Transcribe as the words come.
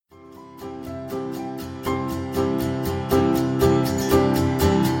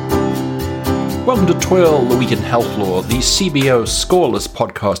Welcome to Twill, the Week in Health Law, the CBO scoreless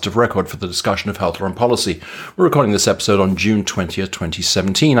podcast of record for the discussion of health law and policy. We're recording this episode on June 20th,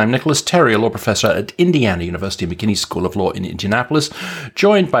 2017. I'm Nicholas Terry, a law professor at Indiana University McKinney School of Law in Indianapolis,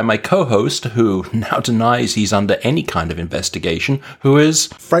 joined by my co-host, who now denies he's under any kind of investigation, who is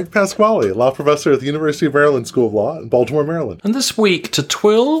Frank Pasquale, law professor at the University of Maryland School of Law in Baltimore, Maryland. And this week, to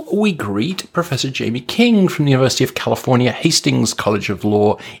Twill, we greet Professor Jaime King from the University of California, Hastings College of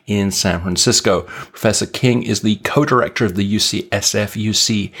Law in San Francisco. Professor King is the co-director of the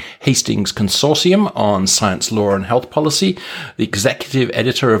UCSF-UC Hastings Consortium on Science, Law, and Health Policy, the executive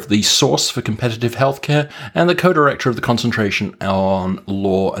editor of the Source for Competitive Healthcare, and the co-director of the Concentration on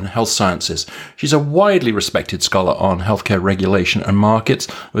Law and Health Sciences. She's a widely respected scholar on healthcare regulation and markets,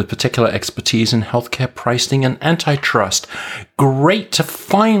 with particular expertise in healthcare pricing and antitrust. Great to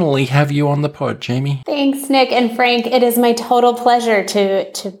finally have you on the pod, Jaime. Thanks, Nick and Frank. It is my total pleasure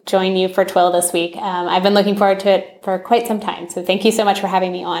to join you for Twill this week. I've been looking forward to it for quite some time, so thank you so much for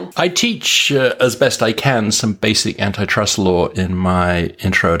having me on. I teach, as best I can, some basic antitrust law in my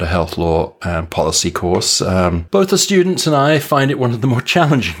Intro to Health Law and Policy course. Both the students and I find it one of the more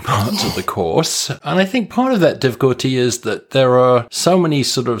challenging parts of the course, and I think part of that difficulty is that there are so many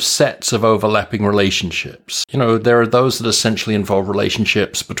sort of sets of overlapping relationships. You know, there are those that essentially involve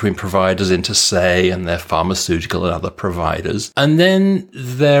relationships between providers inter se and their pharmaceutical and other providers. And then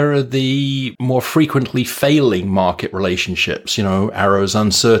there are the more frequently failing market relationships, you know, Arrow's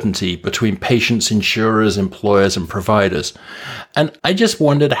uncertainty between patients, insurers, employers, and providers. And I just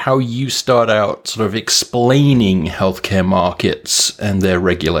wondered how you start out sort of explaining healthcare markets and their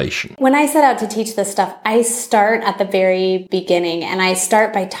regulation. When I set out to teach this stuff, I start at the very beginning, and I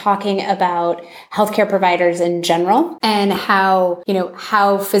start by talking about healthcare providers in general and how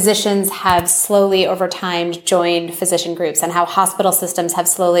physicians have slowly over time joined physician groups, and how hospital systems have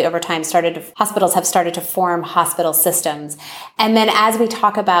slowly over time hospitals have started to form hospital systems. And then as we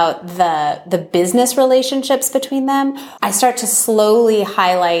talk about the business relationships between them, I start to slowly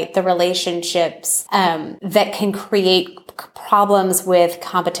highlight the relationships that can create problems with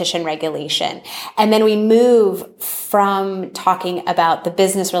competition regulation. And then we move from talking about the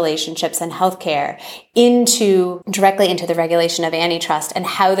business relationships in healthcare directly into the regulation of antitrust, and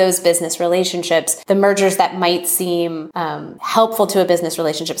how those business relationships, the mergers that might seem helpful to a business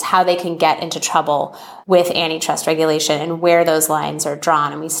relationships, how they can get into trouble with antitrust regulation and where those lines are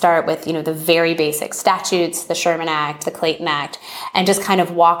drawn. And we start with, the very basic statutes, the Sherman Act, the Clayton Act, and just kind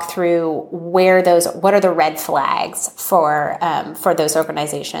of walk through what are the red flags for those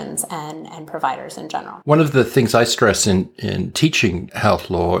organizations and providers in general. One of the things I stress in teaching health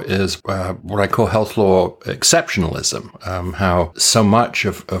law is what I call health law exceptionalism, how so much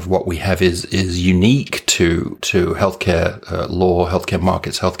of what we have is unique to healthcare law, healthcare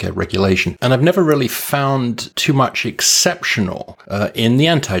markets, healthcare regulation. And I've never really found too much exceptional in the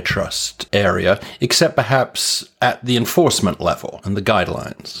antitrust area, except perhaps at the enforcement level and the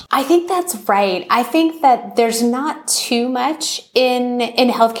guidelines. I think that's right. I think that there's not too much in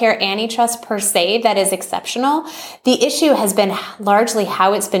healthcare antitrust per se that is exceptional. The issue has been largely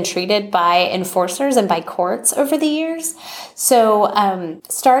how it's been treated by enforcers and by courts over the years. So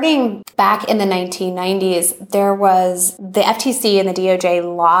starting back in the 1990s, there was the FTC and the DOJ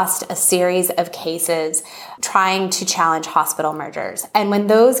lost a series of cases trying to challenge hospital mergers. And when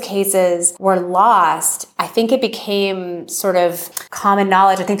those cases were lost, I think it became sort of common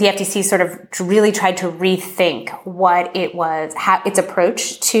knowledge. I think the FTC sort of really tried to rethink what it was, how its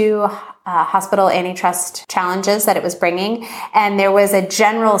approach to hospital antitrust challenges that it was bringing. And there was a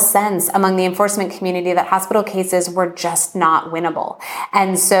general sense among the enforcement community that hospital cases were just not winnable.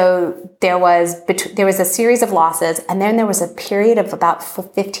 And so there was a series of losses, and then there was a period of about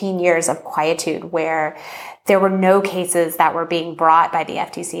 15 years of quietude where there were no cases that were being brought by the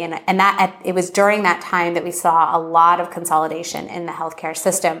FTC. And it was during that time that we saw a lot of consolidation in the healthcare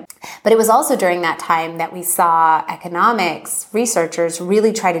system. But it was also during that time that we saw economics researchers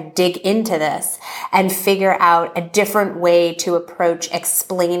really try to dig into this and figure out a different way to approach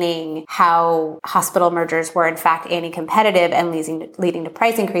explaining how hospital mergers were in fact anti-competitive and leading to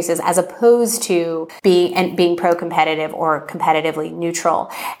price increases, as opposed to being pro-competitive or competitively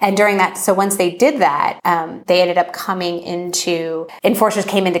neutral. And during that, so once they did that, they ended up enforcers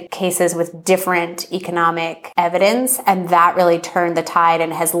came into cases with different economic evidence, and that really turned the tide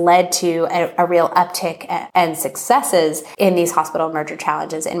and has led to a real uptick and successes in these hospital merger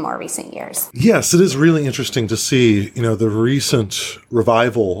challenges in more recent years. Yes, it is really interesting to see, the recent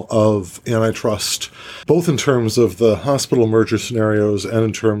revival of antitrust, both in terms of the hospital merger scenarios and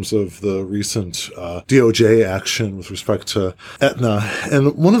in terms of the recent DOJ action with respect to Aetna.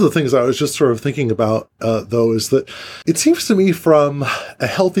 And one of the things I was just sort of thinking about, though, is that it seems to me from a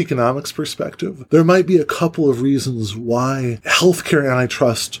health economics perspective, there might be a couple of reasons why healthcare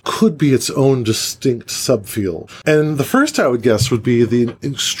antitrust could be its own distinct subfield. And the first, I would guess, would be the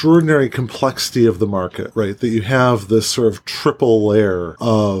extraordinary complexity of the market, right? That you have this sort of triple layer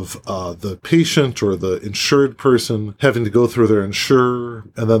of the patient or the insured person having to go through their insurer,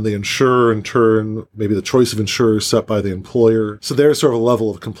 and then the insurer in turn, maybe the choice of insurers set by the employer. So there's sort of a level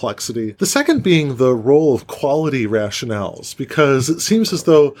of complexity. The second being the role of quality rationales, because it seems as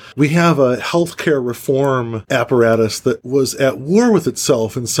though we have a healthcare reform apparatus that was at war with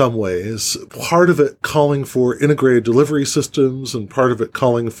itself in some ways, part of it calling for integrated delivery systems and part of it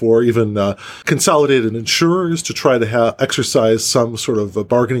calling for even consolidated insurers to try to exercise some sort of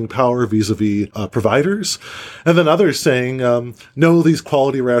bargaining power vis-a-vis providers. And then others saying, no, these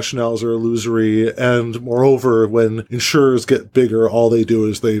quality rationales are illusory. And moreover, when insurers get bigger, all they do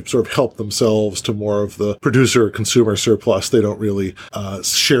is they sort of help themselves to more of the producer-consumer surplus. They don't really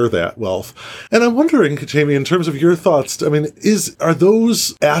share that wealth. And I'm wondering, Jaime, in terms of your thoughts, are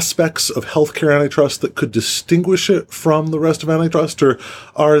those aspects of healthcare antitrust that could distinguish it from the rest of antitrust, or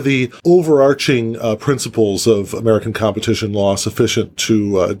are the overarching principles of American competition law sufficient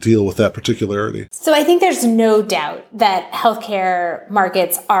to deal with that particularity? So I think there's no doubt that healthcare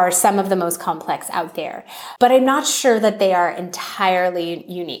markets are some of the most complex out there, but I'm not sure that they are entirely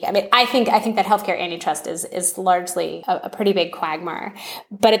unique. I think that healthcare antitrust is largely a pretty big quagmire.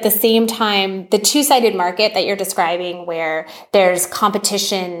 But at the same time, the two-sided market that you're describing, where there's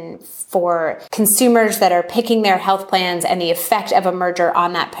competition for consumers that are picking their health plans and the effect of a merger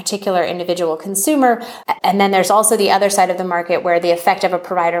on that particular individual consumer. And then there's also the other side of the market where the effect of a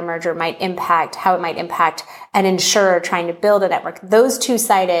provider merger might impact how it might impact an insurer trying to build a network.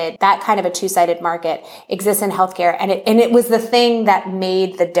 That kind of a two-sided market exists in healthcare. And it was the thing that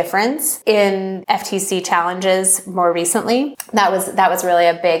made the difference in FTC challenges more recently. That was really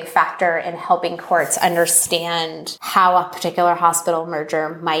a big factor in helping courts understand how a particular hospital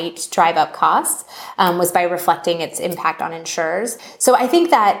merger might drive up costs, was by reflecting its impact on insurers. So I think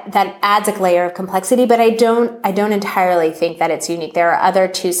that adds a layer of complexity, but I don't entirely think that it's unique. There are other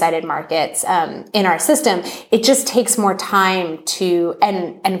two-sided markets in our system. It just takes more time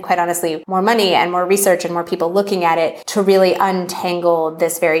and quite honestly, more money and more research and more people looking at it to really untangle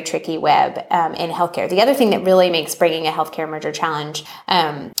this very tricky web in healthcare. The other thing that really makes bringing a healthcare merger challenge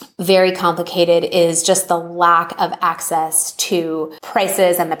very complicated is just the lack of access to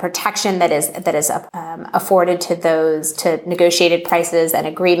prices and the protection that is afforded to those, to negotiated prices and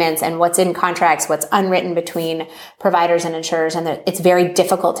agreements and what's in contracts, what's unwritten between providers and insurers. And it's very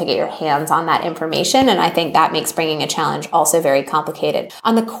difficult to get your hands on that information. And I think that makes bringing a challenge also very complicated.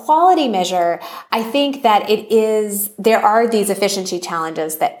 On the quality measure, I think that there are these efficiency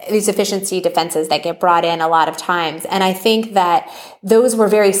defenses that get brought in a lot of times. And I think that those were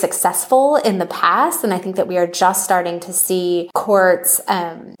very successful in the past. And I think that we are just starting to see courts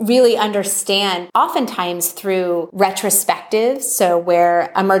really understand, oftentimes through retrospectives, so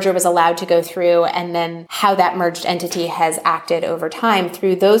where a merger was allowed to go through and then how that merged entity has acted over time.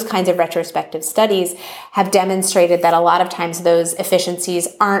 Through those kinds of retrospective studies have demonstrated that a lot of times those efficiencies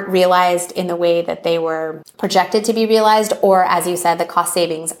aren't realized in the way that they were projected to be realized, or as you said, the cost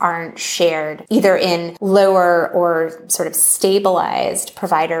savings aren't shared either in lower or sort of stabilized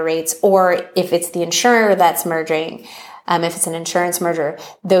provider rates, or if it's the insurer that's merging, if it's an insurance merger,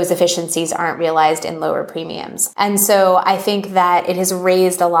 those efficiencies aren't realized in lower premiums. And so I think that it has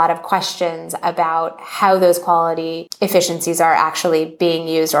raised a lot of questions about how those quality efficiencies are actually being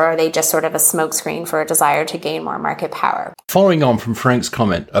used, or are they just sort of a smokescreen for a desire to gain more market power? Following on from Frank's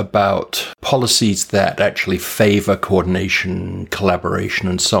comment about policies that actually favor coordination, collaboration,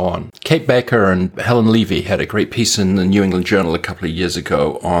 and so on, Kate Becker and Helen Levy had a great piece in the New England Journal a couple of years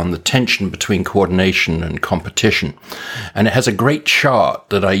ago on the tension between coordination and competition. And it has a great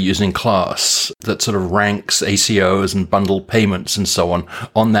chart that I use in class that sort of ranks ACOs and bundled payments and so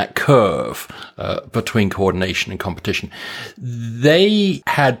on that curve between coordination and competition. They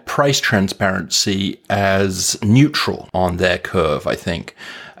had price transparency as neutral on their curve, I think.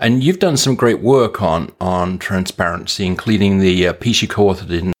 And you've done some great work on transparency, including the piece you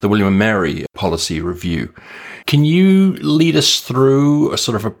co-authored in the William & Mary Policy Review. Can you lead us through a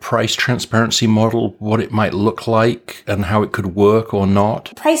sort of a price transparency model, what it might look like and how it could work or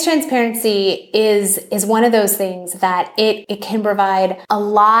not? Price transparency is one of those things that it can provide a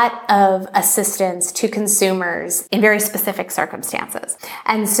lot of assistance to consumers in very specific circumstances.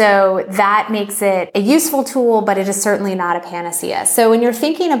 And so that makes it a useful tool, but it is certainly not a panacea. So when you're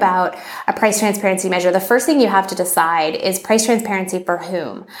thinking about a price transparency measure, the first thing you have to decide is price transparency for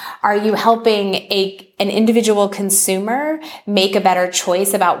whom? Are you helping an individual consumer make a better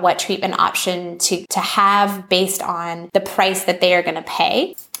choice about what treatment option to have based on the price that they are going to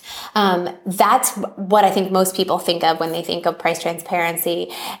pay? That's what I think most people think of when they think of price transparency.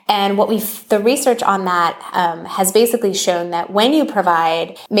 And the research on that has basically shown that when you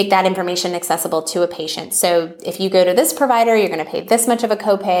make that information accessible to a patient. So if you go to this provider, you're going to pay this much of a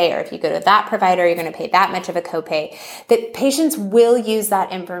copay, or if you go to that provider, you're going to pay that much of a copay, that patients will use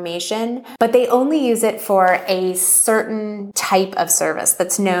that information, but they only use it for a certain type of service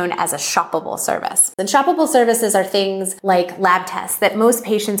that's known as a shoppable service. And shoppable services are things like lab tests that most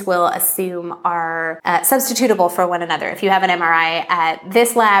patients will assume are substitutable for one another. If you have an MRI at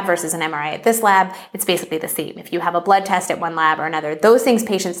this lab versus an MRI at this lab, it's basically the same. If you have a blood test at one lab or another, those things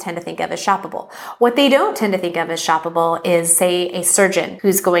patients tend to think of as shoppable. What they don't tend to think of as shoppable is, say, a surgeon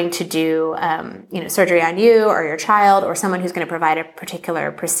who's going to do surgery on you or your child, or someone who's going to provide a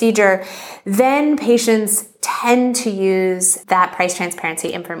particular procedure. Then patients tend to use that price transparency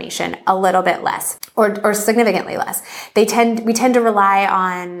information a little bit less, or significantly less. We tend to rely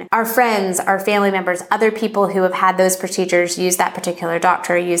on our friends, our family members, other people who have had those procedures, use that particular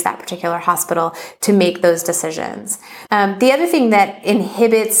doctor, use that particular hospital to make those decisions. The other thing that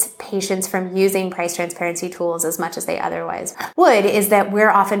inhibits patients from using price transparency tools as much as they otherwise would is that we're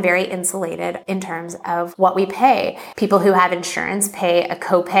often very insulated in terms of what we pay. People who have insurance pay a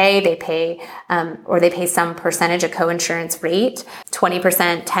copay, they pay some percentage, a co-insurance rate,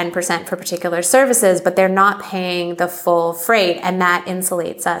 20%, 10% for particular services, but they're not paying the full freight, and that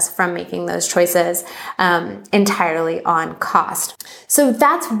insulates us from making those choices entirely on cost. So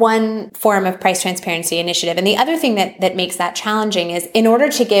that's one form of price transparency initiative. And the other thing that makes that challenging is, in order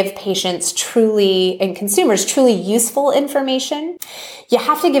to give patients and consumers truly useful information, you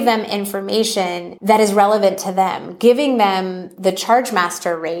have to give them information that is relevant to them, giving them the charge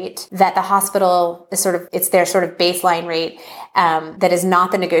master rate that the hospital is it's their sort of baseline rate, that is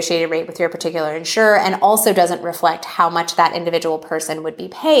not the negotiated rate with your particular insurer, and also doesn't reflect how much that individual person would be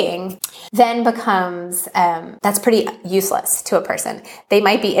paying, then becomes, that's pretty useless to a person. They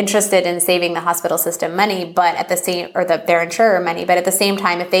might be interested in saving the hospital system money, but at the same, or their insurer money, but at the same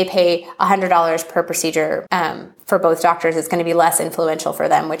time, if they pay $100 per procedure, for both doctors, it's going to be less influential for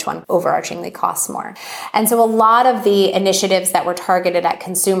them which one overarchingly costs more. And so a lot of the initiatives that were targeted at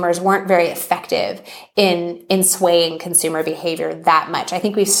consumers weren't very effective in swaying consumer behavior that much. I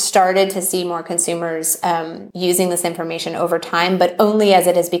think we've started to see more consumers using this information over time, but only as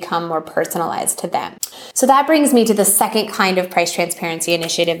it has become more personalized to them. So that brings me to the second kind of price transparency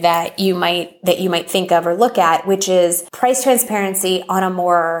initiative that you might think of or look at, which is price transparency on a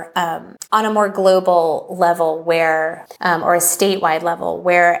more global level, where or a statewide level,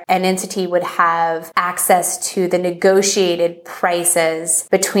 where an entity would have access to the negotiated prices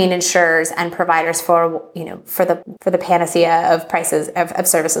between insurers and providers for the panacea of prices of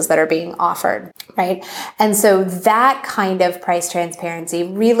services that are being offered, right? And so that kind of price transparency,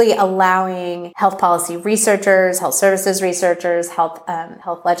 really allowing health policy researchers, health services researchers, health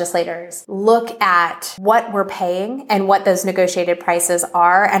legislators look at what we're paying and what those negotiated prices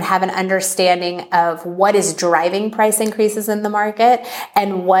are, and have an understanding of what is driving price increases in the market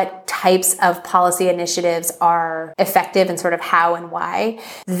and what types of policy initiatives are effective and sort of how and why.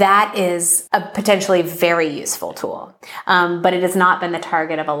 That is a potentially very useful tool. But it has not been the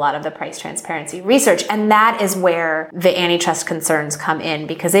target of a lot of the price transparency research. And that is where the antitrust concerns come in,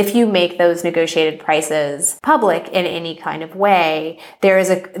 because if you make those negotiated prices public in any kind of way, there is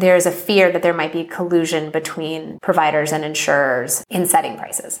a fear that there might be collusion between providers and insurers in setting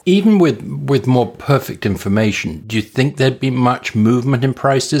prices. Even with more perfect information, do you think there'd be much movement in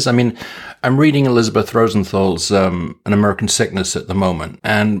prices? I mean, I'm reading Elizabeth Rosenthal's An American Sickness at the moment,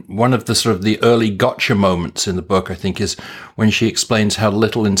 and one of the sort of the early gotcha moments in the book, I think, is when she explains how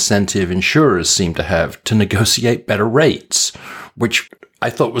little incentive insurers seem to have to negotiate better rates, which I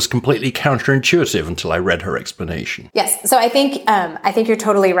thought was completely counterintuitive until I read her explanation. Yes. So I think you're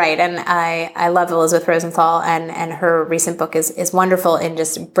totally right. And I love Elizabeth Rosenthal, and her recent book is wonderful in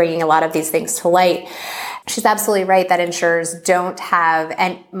just bringing a lot of these things to light. she's absolutely right that insurers don't have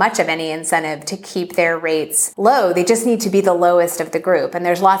much of any incentive to keep their rates low. They just need to be the lowest of the group. And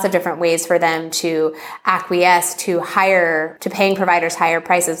there's lots of different ways for them to acquiesce to paying providers higher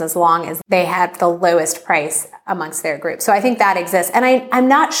prices as long as they have the lowest price amongst their group. So I think that exists. And I'm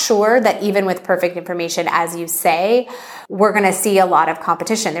not sure that even with perfect information, as you say, we're going to see a lot of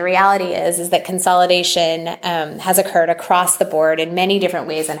competition. The reality is that consolidation has occurred across the board in many different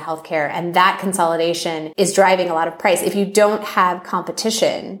ways in healthcare. And that consolidation is driving a lot of price. If you don't have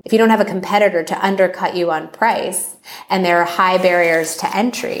competition, if you don't have a competitor to undercut you on price, and there are high barriers to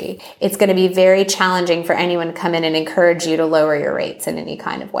entry, it's going to be very challenging for anyone to come in and encourage you to lower your rates in any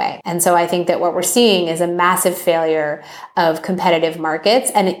kind of way. And so I think that what we're seeing is a massive failure of competitive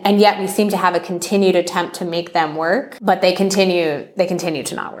markets. And yet we seem to have a continued attempt to make them work, but they continue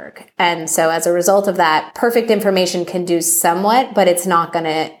to not work. And so as a result of that, perfect information can do somewhat, but it's not going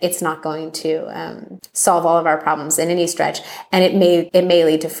to solve all of our problems in any stretch. And it may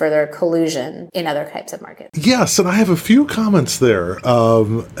lead to further collusion in other types of markets. Yes, and I have a few comments there,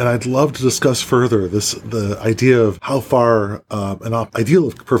 and I'd love to discuss further the idea of how far an ideal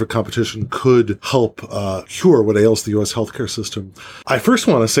of perfect competition could help cure what ails the U.S. healthcare system. I first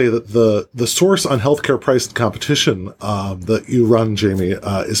want to say that the source on healthcare price and competition that you run, Jaime,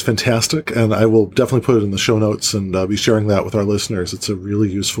 is fantastic, and I will definitely put it in the show notes and be sharing that with our listeners. It's a really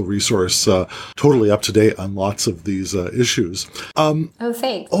useful resource, totally up to date on lots of these issues. Oh,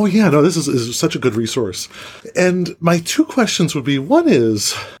 thanks. Oh, yeah, no, this is such a good resource. And my two questions would be, one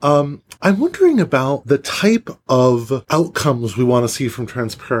is, I'm wondering about the type of outcomes we want to see from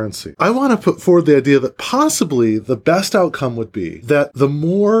transparency. I want to put forward the idea that possibly the best outcome would be that the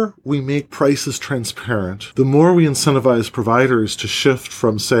more we make prices transparent, the more we incentivize providers to shift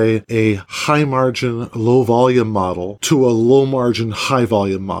from, say, a high margin, low volume model to a low margin, high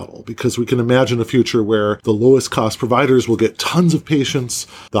volume model. Because we can imagine a future where the lowest cost providers will get tons of patients,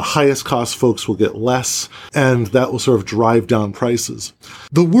 the highest cost folks will get less, and that will sort of drive down prices.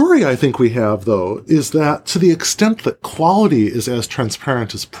 The worry I think we have, though, is that to the extent that quality is as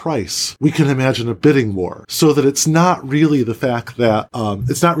transparent as price, we can imagine a bidding war, so that it's not really the fact that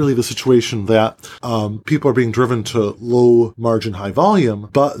it's not really the situation that people are being driven to low margin, high volume,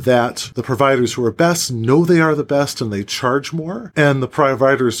 but that the providers who are best know they are the best and they charge more, and the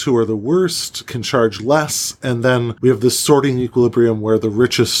providers who are the worst can charge less, and then we have this sorting equilibrium where the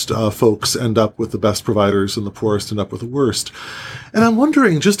richest folks end up with the best providers and the poorest end up with the worst. And I'm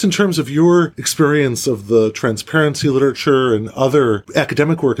wondering, just in terms of your experience of the transparency literature and other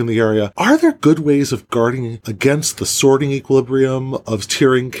academic work in the area, are there good ways of guarding against the sorting equilibrium of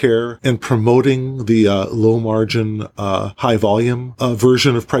tiering care and promoting the low margin, high volume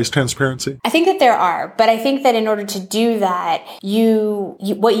version of price transparency? I think that there are, but I think that in order to do that,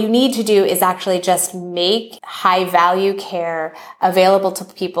 what you need to do is actually just make high value care available to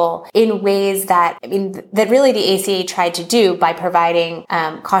people in ways that really the ACA tried to do by providing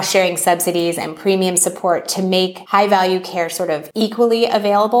cost-sharing subsidies and premium support to make high-value care sort of equally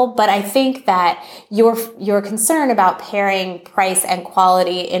available. But I think that your concern about pairing price and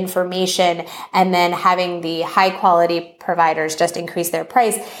quality information and then having the high-quality providers just increase their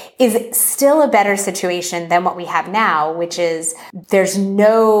price is still a better situation than what we have now, which is there's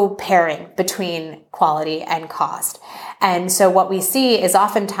no pairing between quality and cost. And so what we see is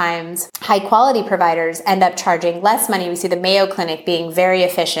oftentimes high quality providers end up charging less money. We see the Mayo Clinic being very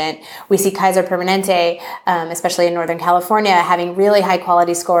efficient. We see Kaiser Permanente, especially in Northern California, having really high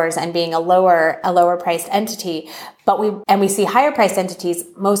quality scores and being a lower priced entity. But we see higher priced entities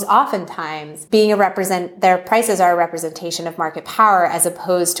most oftentimes being their prices are a representation of market power as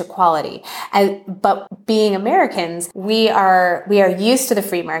opposed to quality. But being Americans, we are used to the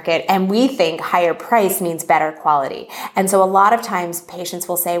free market, and we think higher price means better quality. And so a lot of times patients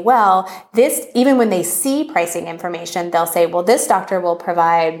will say, well, even when they see pricing information, they'll say, well, this doctor will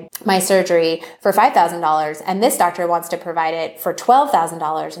provide my surgery for $5,000 and this doctor wants to provide it for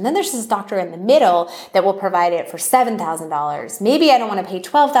 $12,000. And then there's this doctor in the middle that will provide it for $7,000. Maybe I don't want to pay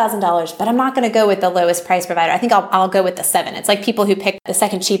 $12,000, but I'm not going to go with the lowest price provider. I think I'll go with the 7. It's like people who pick the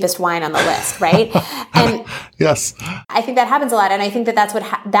second cheapest wine on the list, right? And yes, I think that happens a lot. And I think that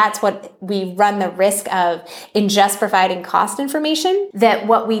that's what we run the risk of in just providing cost information, that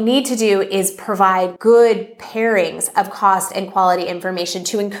what we need to do is provide good pairings of cost and quality information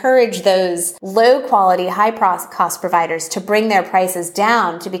to encourage those low quality, high cost providers to bring their prices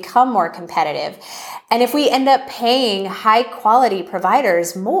down to become more competitive. And if we end up paying high quality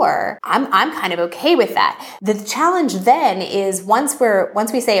providers more, I'm kind of okay with that. The challenge then is once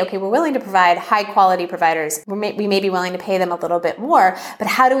we say, okay, we're willing to provide high quality providers, we may be willing to pay them a little bit more, but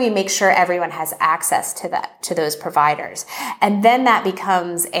how do we make sure everyone has access to those providers? And then that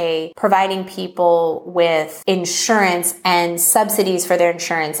becomes providing people with insurance and subsidies for their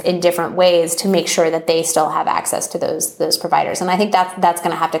insurance in different ways to make sure that they still have access to those providers. And I think that's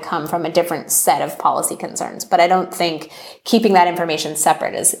going to have to come from a different set of policy concerns. But I don't think keeping that information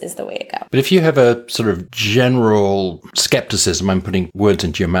separate is the way to go. But if you have a sort of general skepticism, I'm putting words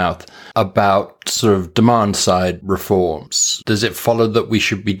into your mouth, about sort of demand side reforms, does it follow that we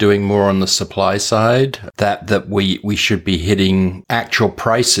should be doing more on the supply side, that we should be hitting actual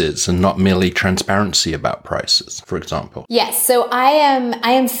prices and not merely transparency about prices, for example? Yes. So I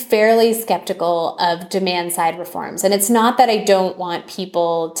am fairly skeptical of demand side reforms. And it's not that I don't want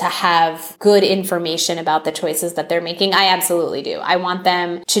people to have good information about the choices that they're making. I absolutely do. I want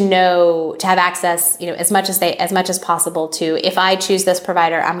them to have access, as much as possible to, if I choose this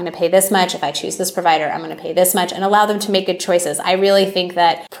provider, I'm going to pay this much. If I choose this provider, I'm going to pay this much, and allow them to make good choices. I really think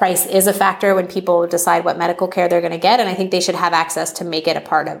that price is a factor when people decide what medical care they're going to get. And I think they should have access to make it a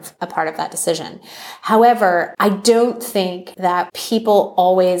part of that decision. However, I don't think that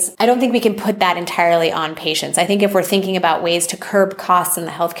I don't think we can put that entirely on patients. I think if we're thinking about ways to curb costs in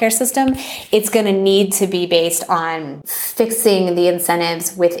the healthcare system, it's going to need to be based on fixing the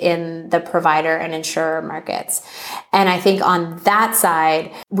incentives within the provider and insurer markets. And I think on that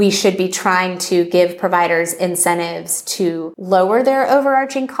side, we should be trying to give providers incentives to lower their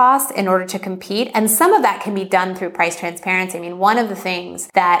overarching costs in order to compete. And some of that can be done through price transparency. I mean, one of the things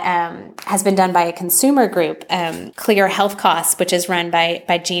that has been done by a consumer group, Clear Health Costs, which is run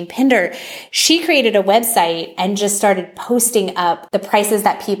by Jean Pinder, she created a website and just started posting up the prices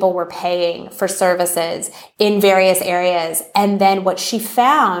that people were paying for services in various areas. And then what she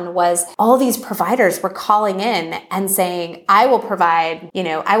found was all these providers were calling in and saying, I will provide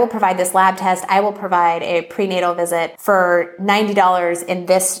this lab test. I will provide a prenatal visit for $90 in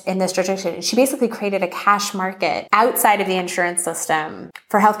this jurisdiction. She basically created a cash market outside of the insurance system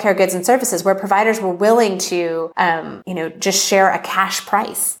for healthcare goods and services where providers were willing to, just share a cash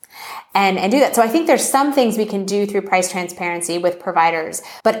price. And do that. So I think there's some things we can do through price transparency with providers.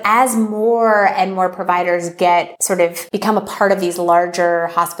 But as more and more providers become a part of these larger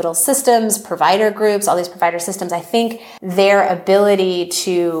hospital systems, provider groups, all these provider systems, I think their ability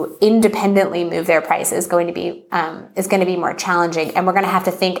to independently move their price is going to be more challenging. And we're going to have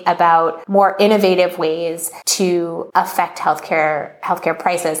to think about more innovative ways to affect healthcare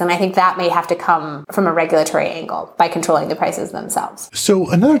prices. And I think that may have to come from a regulatory angle by controlling the prices themselves. So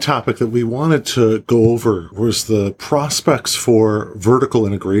another topic that we wanted to go over was the prospects for vertical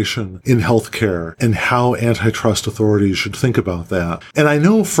integration in healthcare and how antitrust authorities should think about that. And I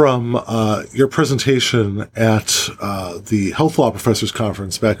know from your presentation at the Health Law Professors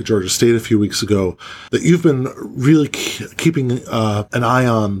Conference back at Georgia State a few weeks ago that you've been really keeping an eye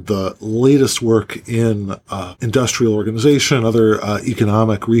on the latest work in industrial organization, other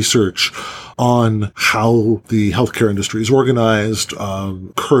economic research on how the healthcare industry is organized,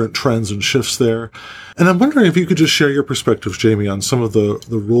 current trends and shifts there. And I'm wondering if you could just share your perspectives, Jaime, on some of the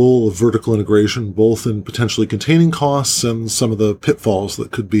role of vertical integration, both in potentially containing costs and some of the pitfalls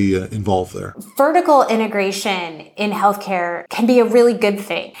that could be involved there. Vertical integration in healthcare can be a really good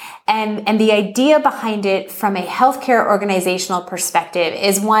thing. And the idea behind it from a healthcare organizational perspective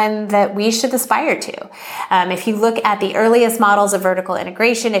is one that we should aspire to. If you look at the earliest models of vertical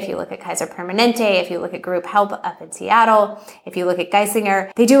integration, if you look at Kaiser Permanente, if you look at Group Health up in Seattle, if you look at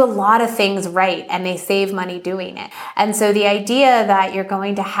Geisinger, they do a lot of things right and they save money doing it. And so the idea that you're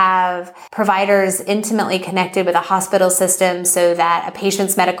going to have providers intimately connected with a hospital system so that a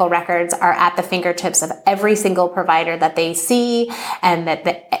patient's medical records are at the fingertips of every single provider that they see, and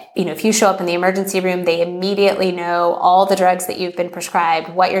that if you show up in the emergency room, they immediately know all the drugs that you've been prescribed,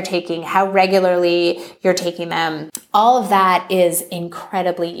 what you're taking, how regularly you're taking them. All of that is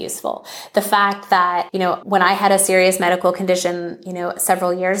incredibly useful. The fact that, when I had a serious medical condition,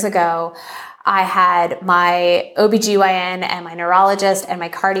 several years ago, I had my OBGYN and my neurologist and my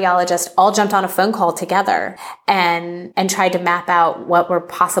cardiologist all jumped on a phone call together and tried to map out what were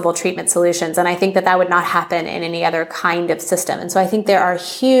possible treatment solutions. And I think that would not happen in any other kind of system. And so I think there are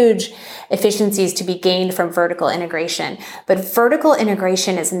huge efficiencies to be gained from vertical integration. But vertical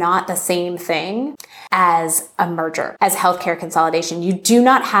integration is not the same thing as a merger, as healthcare consolidation. You do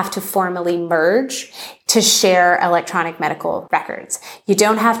not have to formally merge to share electronic medical records. You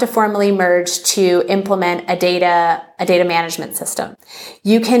don't have to formally merge to implement a data a data management system.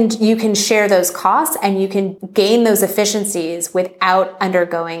 You can share those costs and you can gain those efficiencies without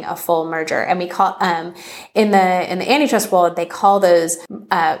undergoing a full merger. And we call in the antitrust world, they call those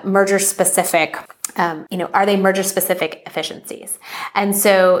merger specific. Are they merger specific efficiencies? And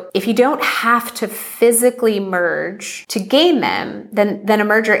so if you don't have to physically merge to gain them, then a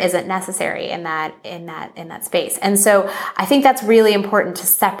merger isn't necessary in that space. And so I think that's really important to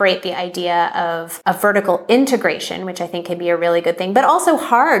separate the idea of a vertical integration, which I think can be a really good thing, but also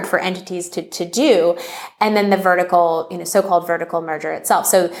hard for entities to do, and then the vertical, so-called vertical merger itself.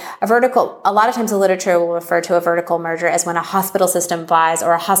 So a lot of times the literature will refer to a vertical merger as when a hospital system buys,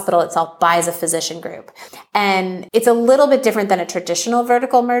 or a hospital itself buys, a physician group. And it's a little bit different than a traditional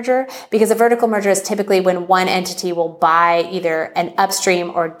vertical merger, because a vertical merger is typically when one entity will buy either an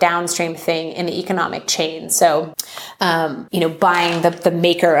upstream or downstream thing in the economic chain. So, buying the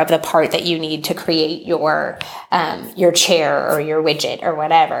maker of the part that you need to create your chair or your widget or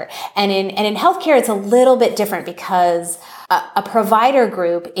whatever. And in healthcare, it's a little bit different, because a provider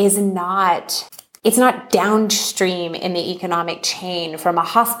group is not downstream in the economic chain from a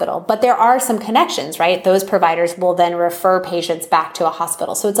hospital, but there are some connections, right? Those providers will then refer patients back to a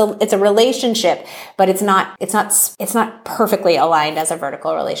hospital. So it's a relationship, but it's not perfectly aligned as a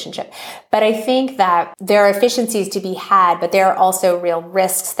vertical relationship. But I think that there are efficiencies to be had, but there are also real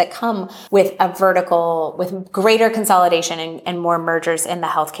risks that come with with greater consolidation and more mergers in the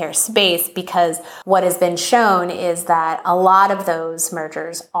healthcare space, because what has been shown is that a lot of those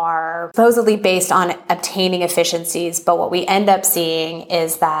mergers are supposedly based on obtaining efficiencies, but what we end up seeing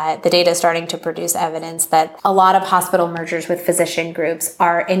is that the data is starting to produce evidence that a lot of hospital mergers with physician groups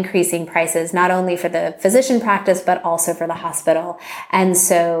are increasing prices, not only for the physician practice, but also for the hospital. And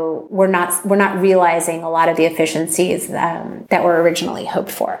so we're not realizing a lot of the efficiencies that were originally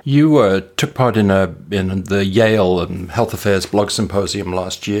hoped for. You took part in the Yale Health Affairs blog symposium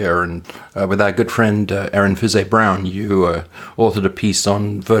last year, and with our good friend Erin Fizet-Brown, you authored a piece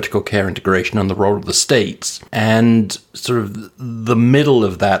on vertical care integration and the role of the states. And sort of the middle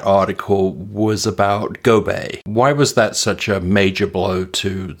of that article was about Gobeille. Why was that such a major blow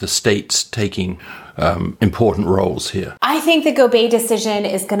to the states taking important roles here? I think the Gobeille decision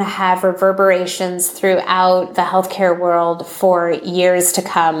is going to have reverberations throughout the healthcare world for years to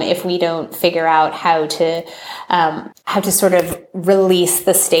come if we don't figure out how to sort of release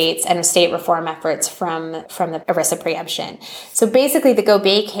the states and state reform efforts from the ERISA preemption. So basically, the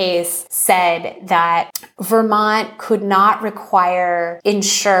Gobeille case said that Vermont could not require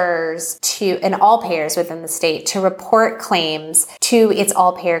insurers and all payers within the state to report claims to its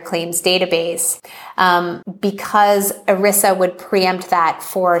all-payer claims database, because ERISA would preempt that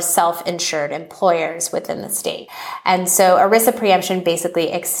for self-insured employers within the state. And so ERISA preemption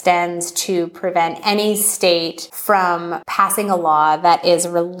basically extends to prevent any state from passing a law that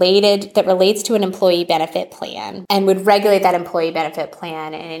relates to an employee benefit plan and would regulate that employee benefit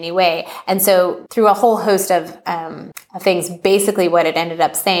plan in any way. And so through a whole host of things, basically what it ended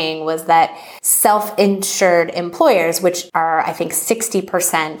up saying was that self-insured employers, which are, I think,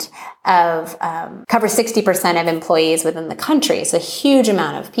 60% cover 60% of employees within the country, so a huge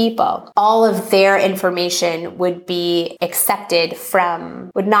amount of people, all of their information would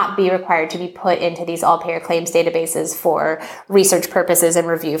not be required to be put into these all-payer claims databases for research purposes and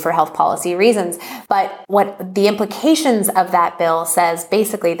review for health policy reasons. But what the implications of that bill says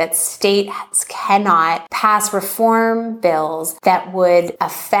basically that states cannot pass reform bills that would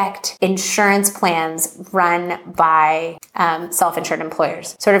affect insurance plans run by self-insured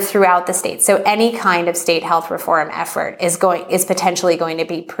employers, sort of throughout the state. So any kind of state health reform effort is potentially going to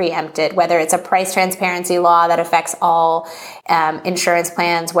be preempted, whether it's a price transparency law that affects all insurance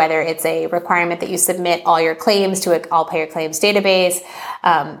plans, whether it's a requirement that you submit all your claims to an all-payer claims database.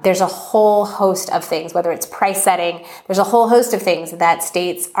 There's a whole host of things, whether it's price setting. There's a whole host of things that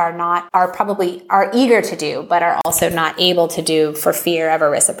states are eager to do, but are also not able to do for fear of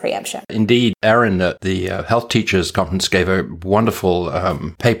ERISA preemption. Indeed, Erin at the Health Teachers Conference gave a wonderful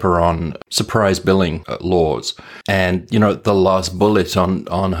paper on surprise billing laws. And, the last bullet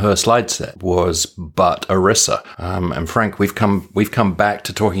on her slide set was but ERISA. And Frank, we've come back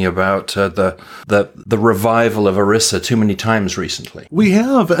to talking about the revival of ERISA too many times recently. We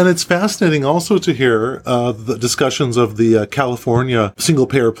have, and it's fascinating also to hear the discussions of the California single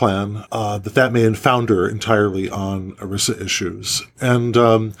payer plan that may founder entirely on ERISA issues.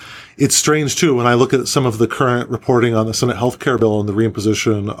 And it's strange, too, when I look at some of the current reporting on the Senate healthcare bill and the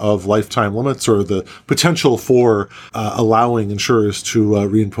reimposition of lifetime limits or the potential for allowing insurers to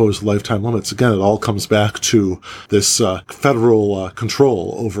reimpose lifetime limits. Again, it all comes back to this federal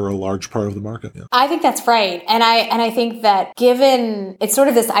control over a large part of the market. Yeah. I think that's right. And I think that given it's sort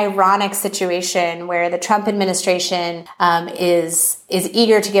of this ironic situation where the Trump administration is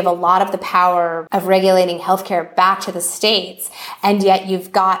eager to give a lot of the power of regulating healthcare back to the states, and yet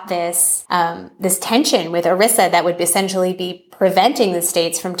you've got this tension with ERISA that would essentially be preventing the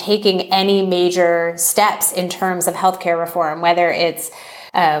states from taking any major steps in terms of healthcare reform, whether it's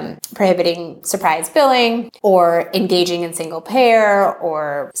prohibiting surprise billing or engaging in single payer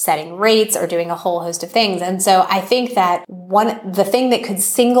or setting rates or doing a whole host of things. And so I think that the thing that could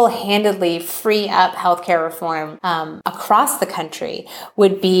single-handedly free up healthcare reform across the country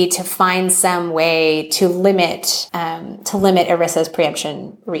would be to find some way to limit ERISA's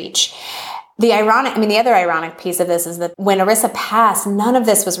preemption reach. The other ironic piece of this is that when ERISA passed, none of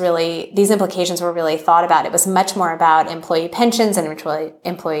this these implications were really thought about. It was much more about employee pensions and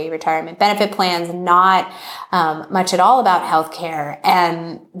employee retirement benefit plans, not much at all about healthcare.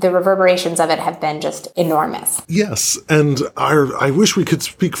 And the reverberations of it have been just enormous. Yes. And I wish we could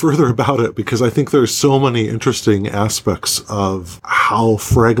speak further about it because I think there's so many interesting aspects of how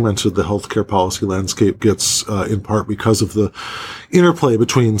fragmented the healthcare policy landscape gets, in part because of the interplay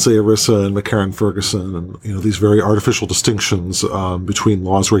between, say, ERISA and McCarran-Ferguson and, these very artificial distinctions between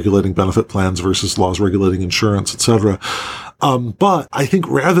laws regulating benefit plans versus laws regulating insurance, et cetera. But I think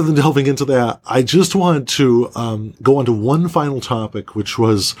rather than delving into that, I just wanted to go on to one final topic, which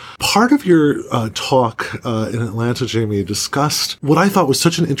was part of your talk in Atlanta, Jaime. You discussed what I thought was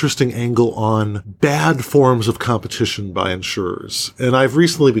such an interesting angle on bad forms of competition by insurers. And I've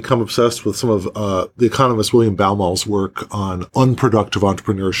recently become obsessed with some of the economist William Baumol's work on unproductive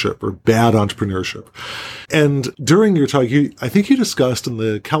entrepreneurship or bad entrepreneurship. And during your talk, I think you discussed in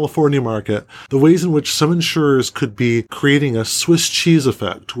the California market the ways in which some insurers could be creating a Swiss cheese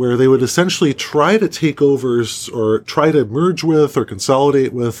effect, where they would essentially try to take over or try to merge with or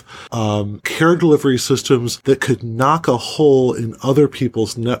consolidate with care delivery systems that could knock a hole in other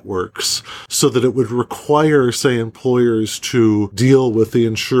people's networks so that it would require, say, employers to deal with the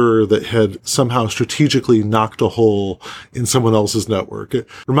insurer that had somehow strategically knocked a hole in someone else's network. It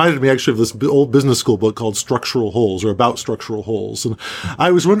reminded me actually of this old business school book called Structural Holes, or about structural holes. And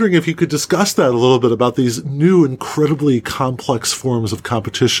I was wondering if you could discuss that a little bit about these new, incredibly complex forms of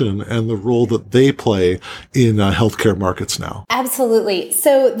competition and the role that they play in healthcare markets now. Absolutely.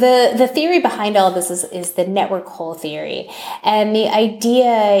 So the theory behind all of this is the network hole theory. And the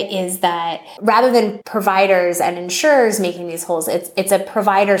idea is that rather than providers and insurers making these holes, it's a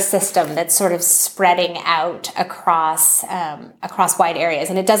provider system that's sort of spreading out across wide areas.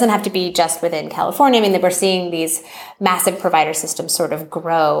 And it doesn't have to be just within California. I mean, we're seeing these massive provider systems sort of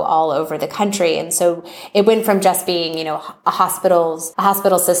grow all over the country. And so it went from just being, a hospital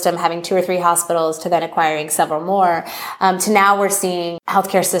system having 2 or 3 hospitals to then acquiring several more, to now we're seeing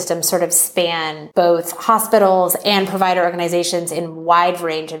healthcare systems sort of span both hospitals and provider organizations in a wide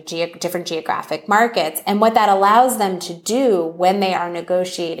range of different geographic markets. And what that allows them to do when they are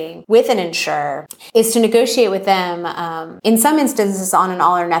negotiating with an insurer is to negotiate with them, in some instances on an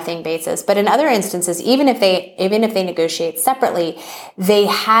all or nothing basis, but in other instances, even if they negotiate separately, they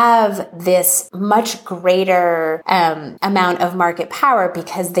have this much greater amount of market power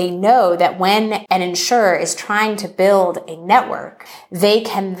because they know that when an insurer is trying to build a network, they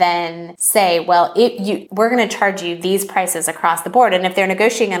can then say, well, we're going to charge you these prices across the board. And if they're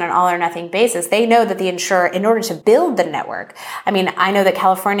negotiating on an all or nothing basis, they know that the insurer, in order to build the network, I know that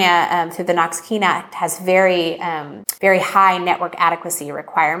California, through the Knox-Keene Act, has very high network adequacy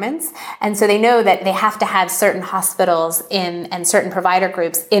requirements. And so they know that they have to have certain hospitals and certain provider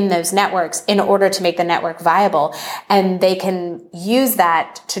groups in those networks in order to make the network viable. And they can use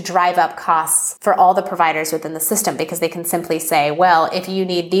that to drive up costs for all the providers within the system because they can simply say, well, if you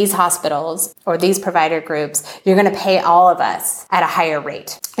need these hospitals or these provider groups, you're going to pay all of us at a higher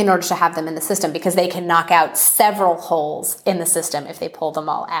rate in order to have them in the system because they can knock out several holes in the system if they pull them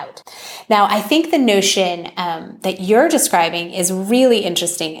all out. Now, I think the notion that you're describing is really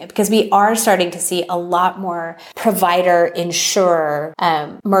interesting because we are starting to see a lot more provider-insurer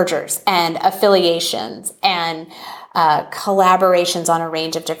mergers and affiliations. And collaborations on a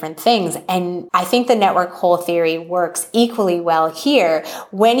range of different things. And I think the network whole theory works equally well here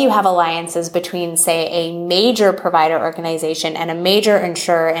when you have alliances between, say, a major provider organization and a major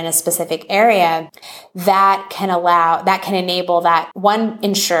insurer in a specific area that can enable that one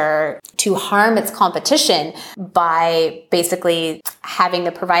insurer to harm its competition by basically having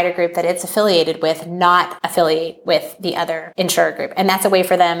the provider group that it's affiliated with not affiliate with the other insurer group. And that's a way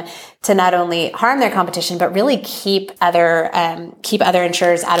for them to not only harm their competition, but really keep other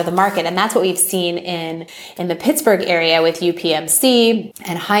insurers out of the market. And that's what we've seen in the Pittsburgh area with UPMC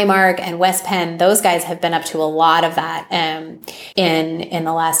and Highmark and West Penn. Those guys have been up to a lot of that in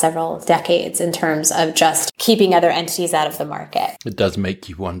the last several decades in terms of just keeping other entities out of the market. It does make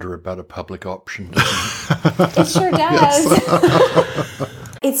you wonder about a public option, doesn't it? It sure does.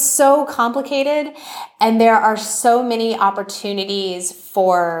 It's so complicated, and there are so many opportunities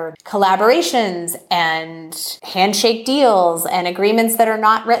for collaborations and handshake deals and agreements that are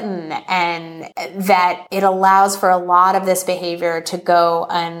not written, and that it allows for a lot of this behavior to go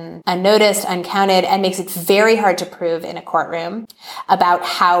unnoticed, uncounted, and makes it very hard to prove in a courtroom about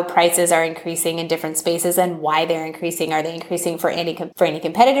how prices are increasing in different spaces and why they're increasing. Are they increasing for any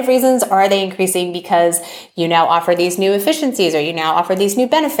competitive reasons, or are they increasing because you now offer these new efficiencies, or you now offer these new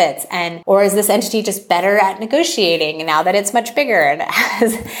benefits, or is this entity just better at negotiating now that it's much bigger and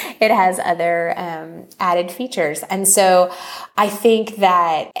it has other added features? And so I think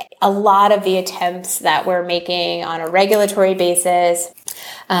that a lot of the attempts that we're making on a regulatory basis,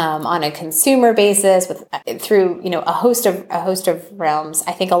 on a consumer basis, through a host of realms,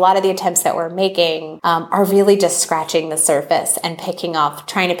 I think a lot of the attempts that we're making are really just scratching the surface and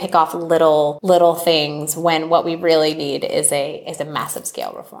trying to pick off little things, when what we really need is a massive scale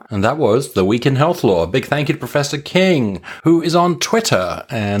reform. And that was The Week in Health Law. A big thank you to Professor King, who is on Twitter,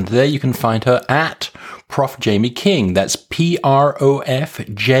 and there you can find her at Prof. Jaime King. That's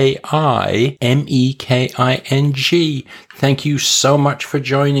ProfJimeking. Thank you so much for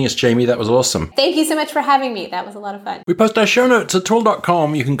joining us, Jaime. That was awesome. Thank you so much for having me. That was a lot of fun. We post our show notes at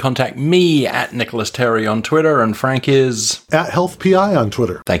tool.com. You can contact me at Nicholas Terry on Twitter, and Frank is at HealthPI on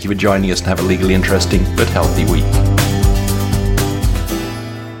Twitter. Thank you for joining us, and have a legally interesting but healthy week.